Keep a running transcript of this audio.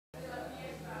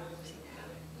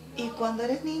Y cuando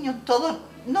eres niño,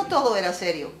 no todo era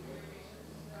serio.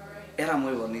 Era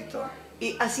muy bonito.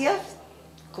 ¿Y hacías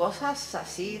cosas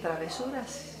así,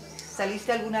 travesuras?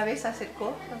 ¿Saliste alguna vez a hacer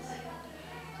cosas?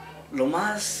 Lo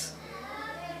más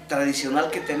tradicional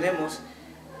que tenemos,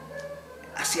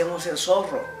 hacíamos el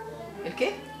zorro. ¿El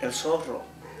qué? El zorro.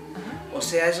 Ajá. O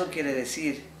sea, eso quiere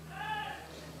decir,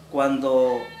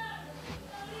 cuando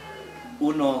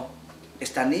uno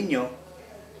está niño,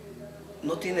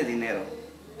 no tiene dinero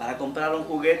para comprar un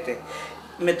juguete.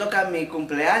 Me toca mi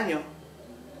cumpleaños,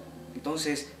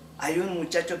 entonces hay un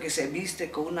muchacho que se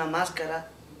viste con una máscara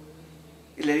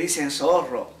y le dicen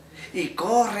zorro, y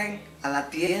corren a la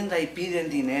tienda y piden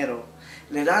dinero.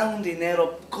 Le dan un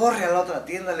dinero, corre a la otra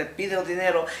tienda, le pide un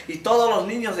dinero, y todos los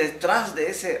niños detrás de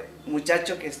ese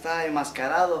muchacho que está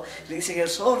enmascarado le dicen el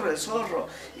zorro,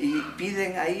 y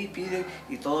piden ahí, piden,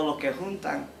 y todo lo que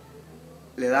juntan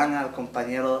le dan al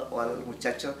compañero o al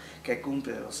muchacho que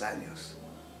cumple los años.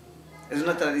 Es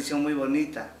una tradición muy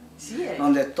bonita, Sí,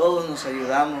 donde todos nos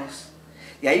ayudamos,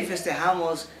 y ahí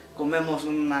festejamos, comemos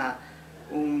una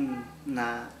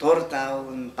torta,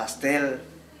 un pastel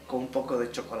con un poco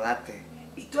de chocolate.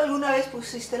 ¿Y tú alguna vez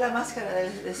pusiste la máscara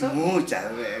de zorro?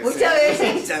 Muchas veces. ¿Muchas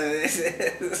veces? Muchas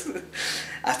veces.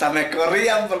 Hasta me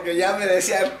corrían porque ya me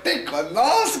decían, te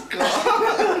conozco.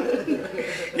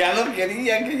 Ya no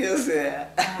querían que yo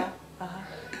sea. Ajá, ajá.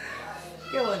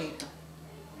 Qué bonito.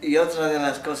 Y otra de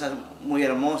las cosas muy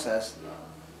hermosas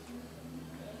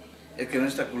es que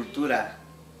nuestra cultura,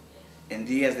 en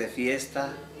días de fiesta,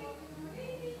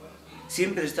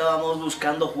 siempre estábamos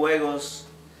buscando juegos,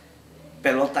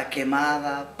 pelota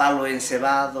quemada, palo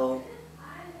encebado,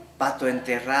 pato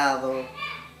enterrado,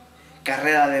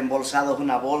 carrera de embolsados,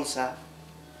 una bolsa,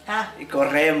 y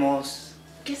corremos.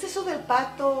 ¿Qué es eso del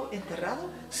pato enterrado?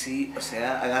 Sí, o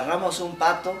sea, agarramos un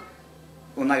pato,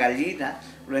 una gallina,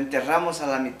 lo enterramos a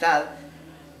la mitad,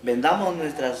 vendamos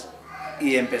nuestras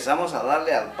y empezamos a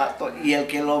darle al pato, y el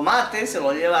que lo mate se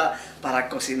lo lleva para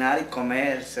cocinar y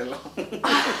comérselo.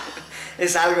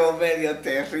 Es algo medio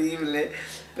terrible,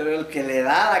 pero el que le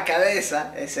da la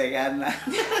cabeza, ese gana.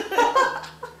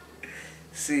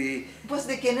 Sí. Pues,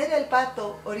 ¿de quién era el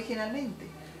pato originalmente?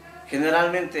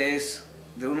 Generalmente es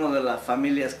de una de las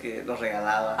familias que lo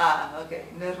regalaba. Ah, ok,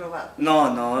 no es robado.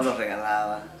 No, lo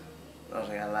regalaba. Lo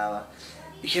regalaba.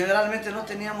 Y generalmente no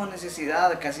teníamos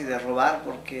necesidad casi de robar,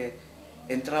 porque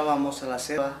entrábamos a la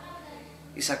selva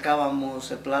y sacábamos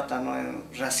el plátano en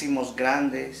racimos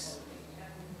grandes.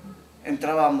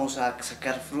 Entrábamos a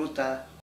sacar fruta